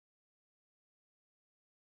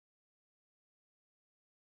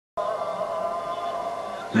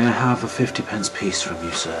May I have a 50p piece from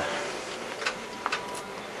you, sir?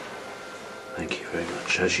 Thank you very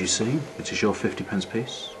much. As you see, it is your 50p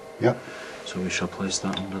piece. Yep. So we shall place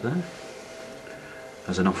that under there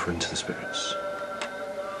as an offering to the spirits.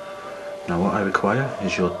 Now what I require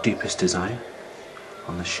is your deepest desire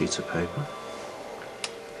on this sheet of paper.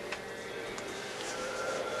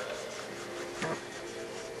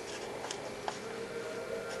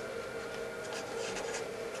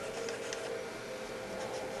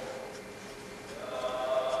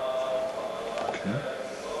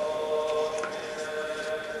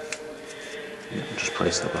 Just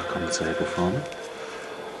place that back on the table for me,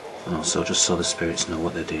 and also just so the spirits know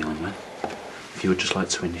what they're dealing with, if you would just like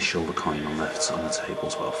to initial the coin on left on the table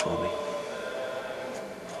as well for me.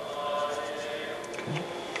 Okay.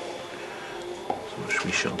 So what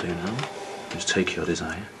we shall do now is take your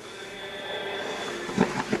desire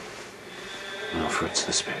and offer it to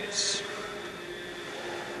the spirits,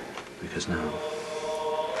 because now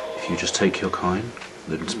if you just take your coin,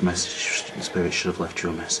 the message, the spirit should have left you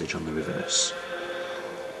a message on the reverse.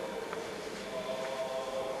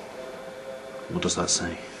 What does that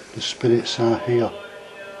say? The spirits are here.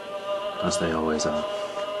 As they always are.